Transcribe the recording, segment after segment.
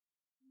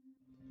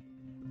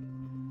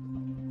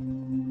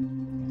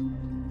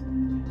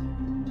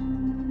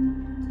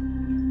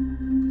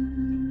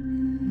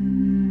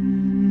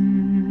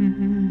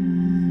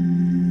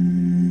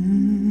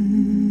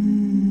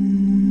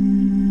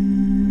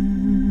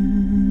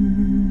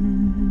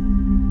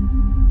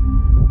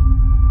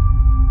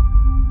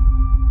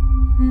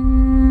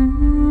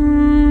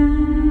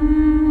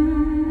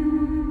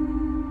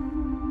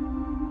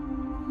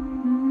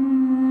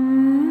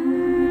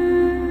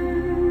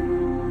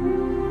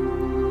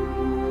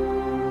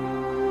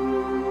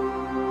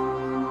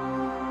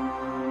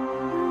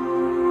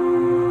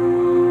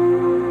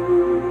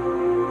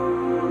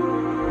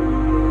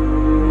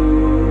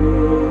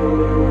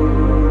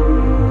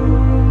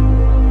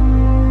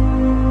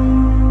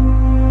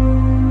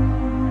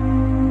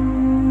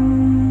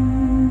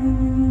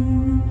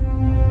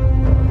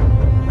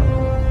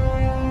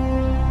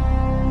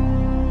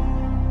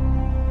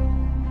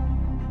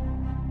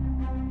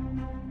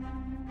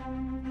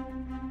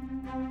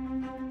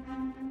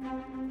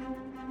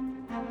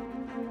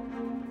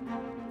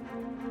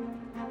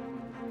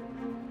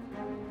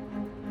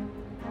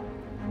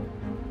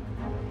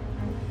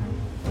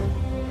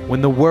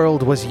when the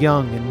world was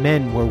young and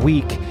men were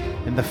weak,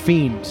 and the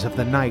fiends of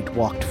the night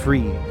walked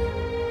free.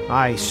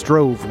 I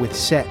strove with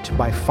Set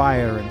by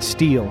fire and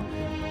steel,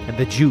 and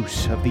the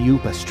juice of the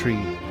upas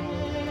tree.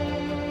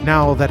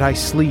 Now that I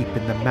sleep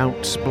in the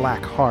mount's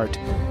black heart,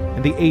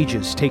 and the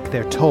ages take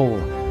their toll,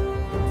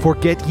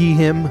 forget ye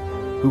him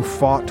who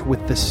fought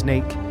with the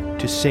snake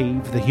to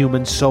save the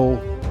human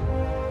soul?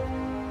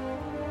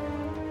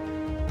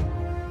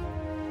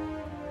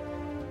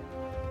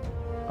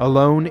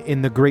 Alone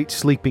in the great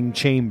sleeping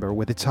chamber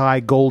with its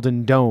high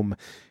golden dome,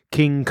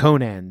 King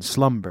Conan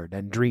slumbered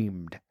and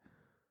dreamed.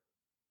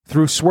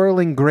 Through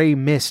swirling grey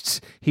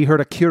mists he heard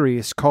a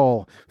curious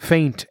call,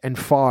 faint and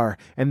far,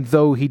 and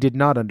though he did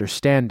not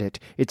understand it,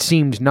 it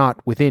seemed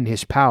not within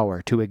his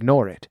power to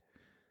ignore it.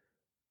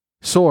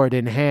 Sword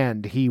in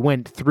hand he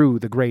went through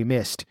the grey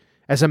mist,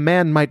 as a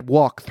man might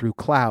walk through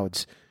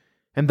clouds,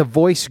 and the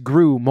voice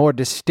grew more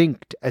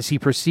distinct as he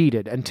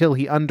proceeded until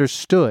he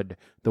understood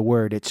the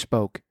word it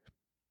spoke.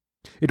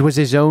 It was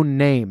his own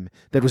name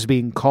that was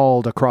being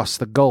called across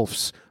the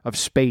gulfs of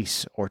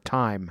space or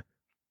time.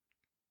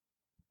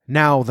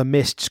 Now the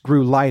mists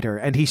grew lighter,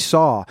 and he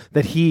saw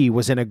that he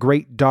was in a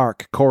great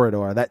dark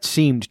corridor that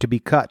seemed to be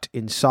cut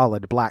in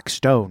solid black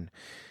stone.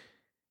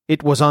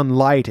 It was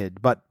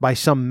unlighted, but by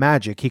some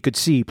magic he could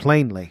see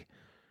plainly.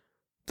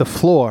 The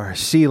floor,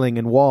 ceiling,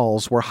 and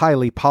walls were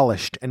highly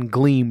polished and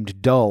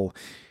gleamed dull,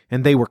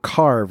 and they were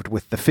carved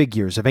with the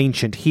figures of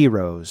ancient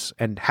heroes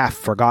and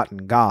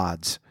half-forgotten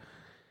gods.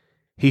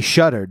 He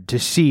shuddered to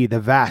see the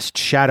vast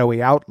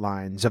shadowy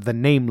outlines of the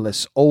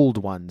nameless Old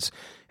Ones,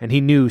 and he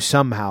knew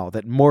somehow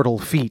that mortal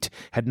feet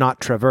had not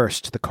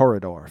traversed the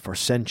corridor for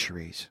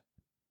centuries.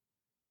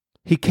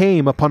 He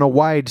came upon a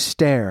wide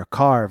stair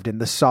carved in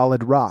the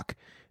solid rock,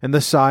 and the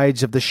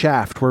sides of the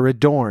shaft were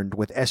adorned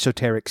with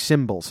esoteric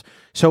symbols,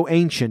 so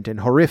ancient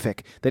and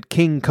horrific that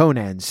King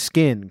Conan's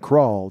skin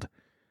crawled.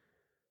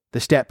 The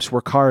steps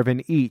were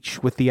carven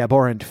each with the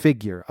abhorrent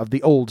figure of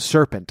the old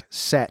serpent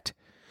Set,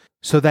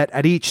 so that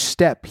at each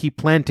step he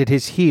planted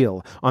his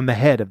heel on the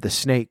head of the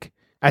snake,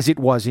 as it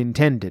was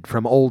intended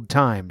from old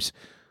times,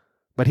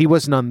 but he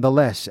was none the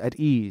less at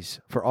ease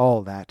for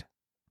all that.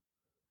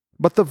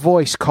 But the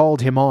voice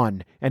called him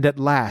on, and at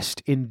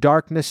last, in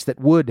darkness that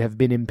would have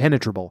been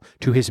impenetrable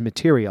to his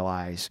material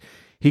eyes,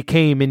 he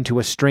came into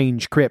a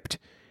strange crypt,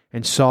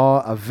 and saw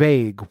a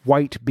vague,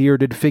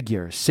 white-bearded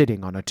figure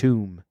sitting on a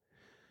tomb.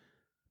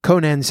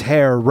 Conan's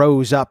hair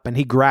rose up, and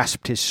he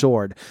grasped his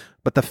sword,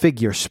 but the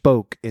figure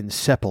spoke in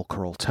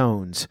sepulchral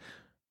tones.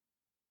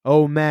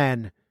 "O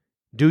man,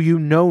 do you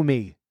know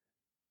me?"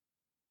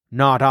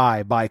 "Not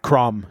I, by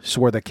Crom,"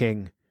 swore the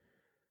king.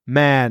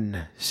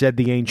 "Man," said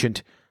the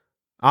ancient,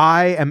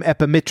 "I am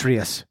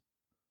Epimetheus."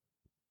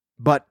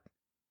 "But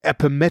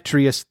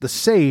Epimetheus the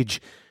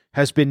sage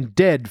has been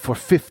dead for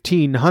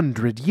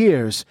 1,500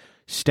 years,"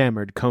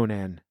 stammered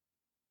Conan.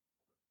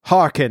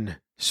 "Hearken,"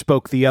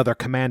 spoke the other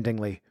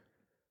commandingly.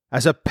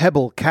 "As a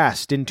pebble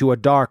cast into a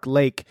dark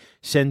lake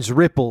sends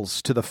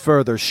ripples to the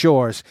further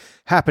shores,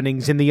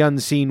 happenings in the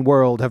unseen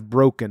world have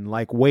broken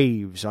like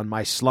waves on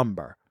my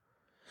slumber.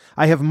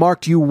 I have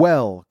marked you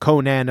well,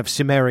 Conan of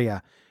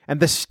Cimmeria,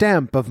 and the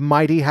stamp of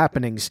mighty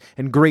happenings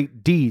and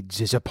great deeds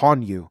is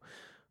upon you.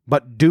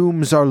 But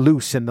dooms are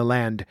loose in the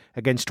land,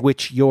 against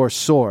which your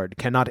sword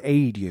cannot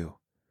aid you."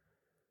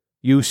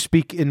 "You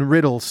speak in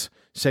riddles,"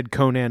 said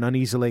Conan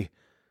uneasily.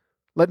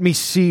 "Let me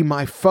see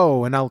my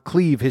foe, and I'll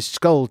cleave his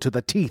skull to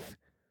the teeth."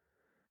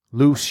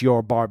 "Loose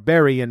your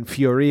barbarian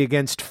fury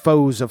against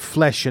foes of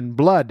flesh and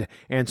blood,"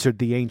 answered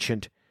the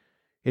ancient.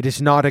 "It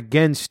is not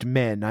against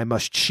men I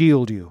must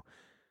shield you.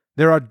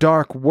 There are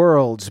dark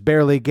worlds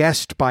barely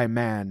guessed by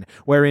man,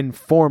 wherein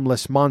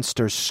formless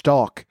monsters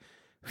stalk,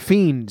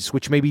 fiends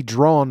which may be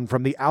drawn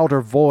from the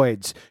outer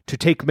voids to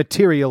take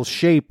material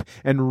shape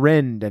and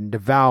rend and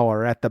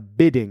devour at the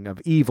bidding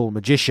of evil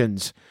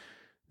magicians.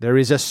 There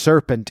is a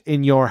serpent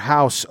in your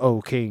house,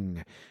 O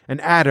king, an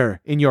adder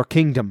in your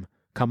kingdom,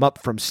 come up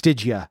from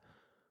Stygia,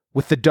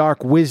 with the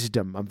dark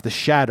wisdom of the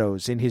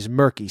shadows in his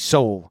murky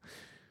soul.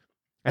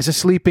 As a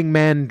sleeping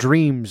man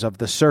dreams of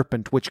the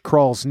serpent which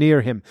crawls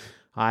near him,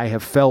 I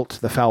have felt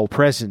the foul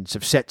presence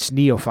of Set's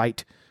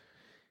neophyte.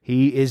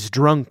 He is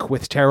drunk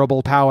with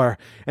terrible power,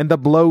 and the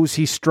blows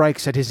he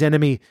strikes at his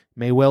enemy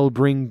may well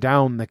bring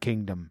down the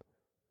kingdom.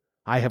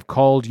 I have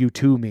called you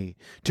to me,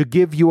 to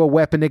give you a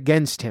weapon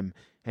against him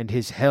and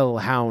his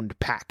hell-hound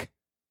pack."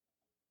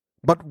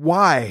 "But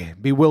why?"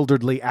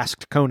 bewilderedly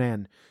asked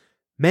Conan.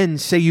 "Men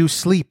say you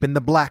sleep in the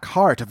black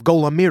heart of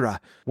Golamira,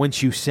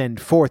 whence you send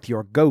forth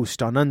your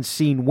ghost on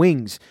unseen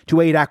wings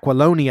to aid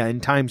Aquilonia in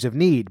times of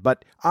need,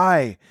 but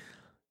I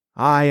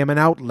am an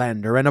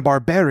outlander and a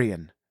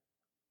barbarian."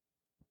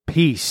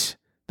 "Peace,"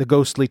 the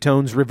ghostly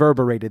tones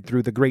reverberated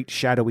through the great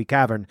shadowy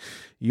cavern.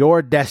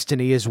 "Your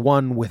destiny is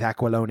one with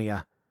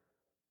Aquilonia.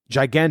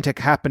 Gigantic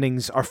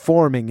happenings are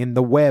forming in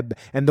the web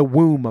and the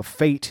womb of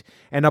fate,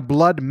 and a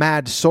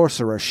blood-mad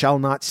sorcerer shall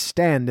not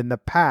stand in the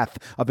path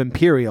of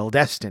imperial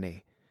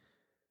destiny.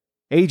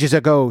 Ages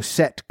ago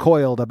Set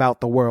coiled about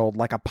the world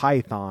like a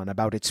python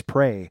about its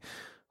prey.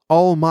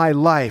 All my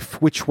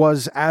life, which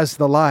was as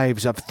the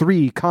lives of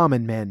 3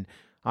 common men,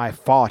 I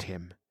fought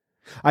him.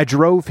 I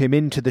drove him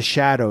into the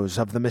shadows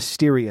of the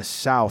mysterious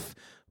south,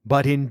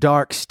 but in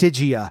dark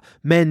Stygia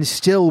men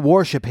still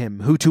worship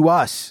him who to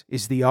us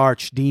is the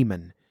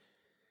arch-demon.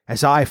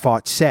 As I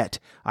fought Set,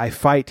 I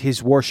fight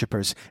his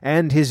worshippers,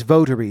 and his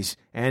votaries,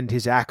 and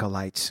his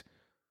acolytes.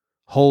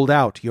 Hold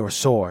out your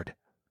sword."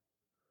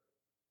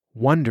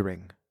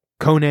 Wondering,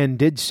 Conan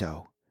did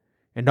so,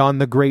 and on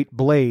the great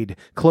blade,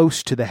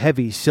 close to the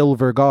heavy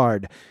silver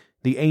guard,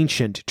 the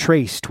ancient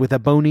traced with a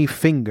bony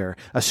finger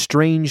a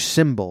strange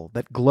symbol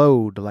that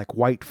glowed like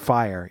white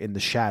fire in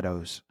the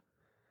shadows.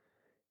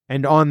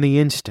 And on the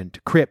instant,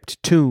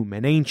 crypt, tomb,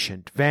 and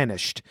ancient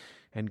vanished,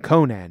 and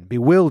Conan,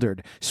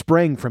 bewildered,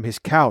 sprang from his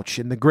couch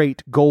in the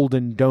great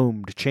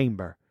golden-domed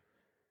chamber.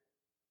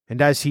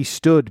 And as he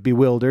stood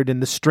bewildered in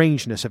the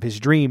strangeness of his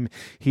dream,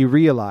 he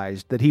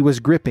realized that he was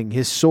gripping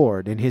his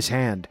sword in his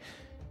hand,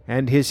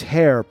 and his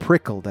hair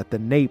prickled at the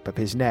nape of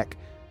his neck,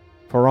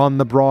 for on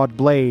the broad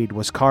blade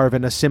was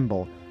carven a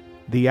symbol,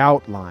 the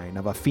outline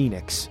of a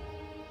phoenix.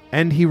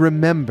 And he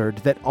remembered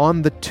that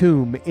on the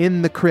tomb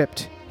in the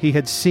crypt he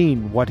had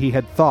seen what he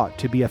had thought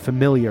to be a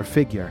familiar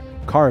figure,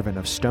 carven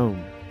of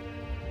stone.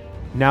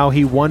 Now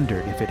he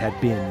wondered if it had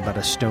been but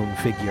a stone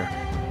figure,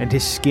 and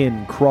his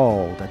skin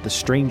crawled at the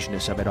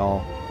strangeness of it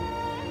all.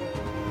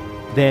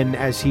 Then,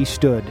 as he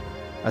stood,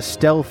 a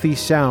stealthy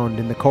sound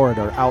in the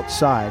corridor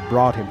outside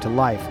brought him to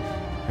life,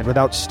 and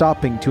without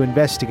stopping to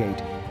investigate,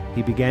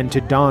 he began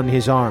to don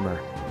his armor.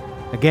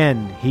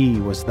 Again he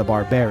was the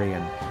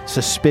barbarian,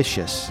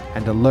 suspicious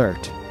and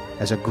alert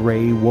as a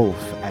gray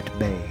wolf at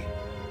bay.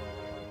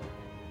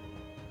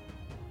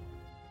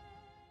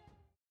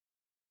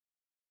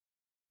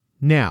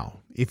 Now,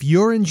 if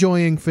you're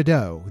enjoying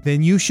Fido,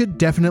 then you should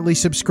definitely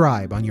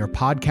subscribe on your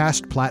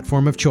podcast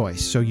platform of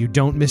choice so you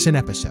don't miss an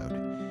episode.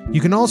 You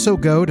can also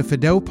go to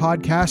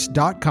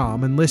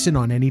fidopodcast.com and listen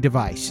on any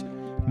device.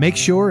 Make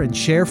sure and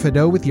share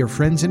Fido with your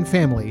friends and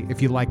family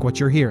if you like what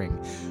you're hearing.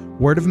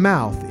 Word of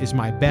mouth is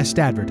my best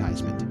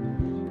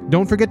advertisement.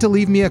 Don't forget to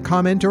leave me a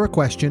comment or a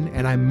question,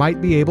 and I might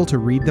be able to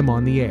read them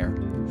on the air.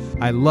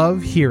 I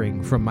love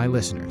hearing from my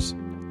listeners.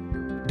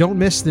 Don't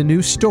miss the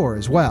new store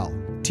as well.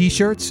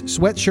 T-shirts,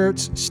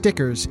 sweatshirts,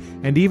 stickers,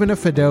 and even a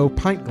Fido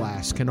pint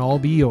glass can all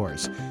be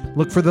yours.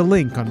 Look for the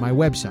link on my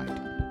website.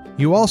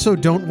 You also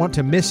don't want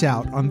to miss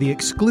out on the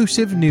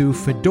exclusive new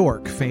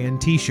Fedork fan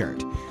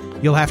t-shirt.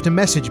 You'll have to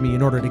message me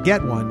in order to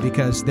get one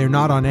because they're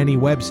not on any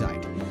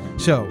website.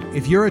 So,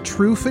 if you're a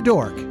true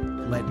Fedork,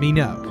 let me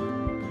know.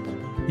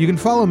 You can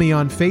follow me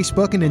on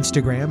Facebook and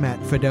Instagram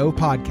at Fido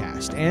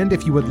Podcast, and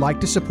if you would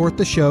like to support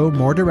the show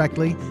more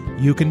directly,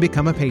 you can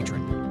become a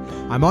patron.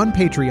 I'm on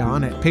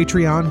Patreon at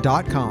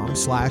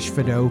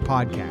patreon.com/Fido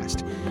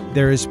Podcast.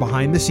 There is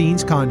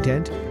behind-the-scenes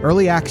content,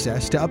 early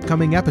access to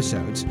upcoming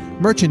episodes,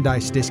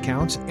 merchandise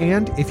discounts,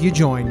 and if you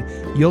join,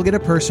 you'll get a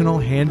personal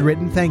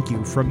handwritten thank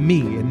you from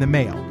me in the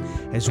mail,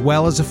 as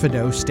well as a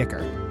Fido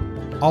sticker.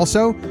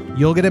 Also,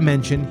 you'll get a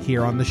mention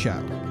here on the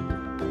show.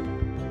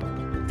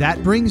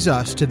 That brings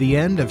us to the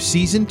end of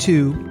Season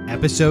 2,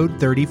 Episode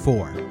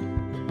 34.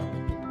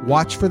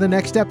 Watch for the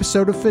next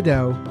episode of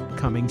Fido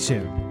coming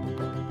soon.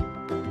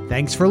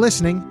 Thanks for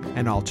listening,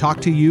 and I'll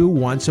talk to you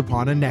once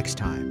upon a next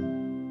time.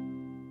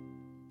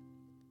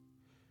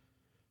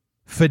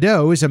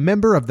 Fido is a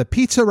member of the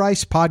Pizza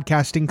Rice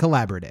Podcasting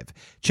Collaborative.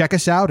 Check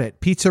us out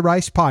at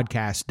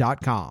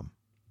pizzaricepodcast.com.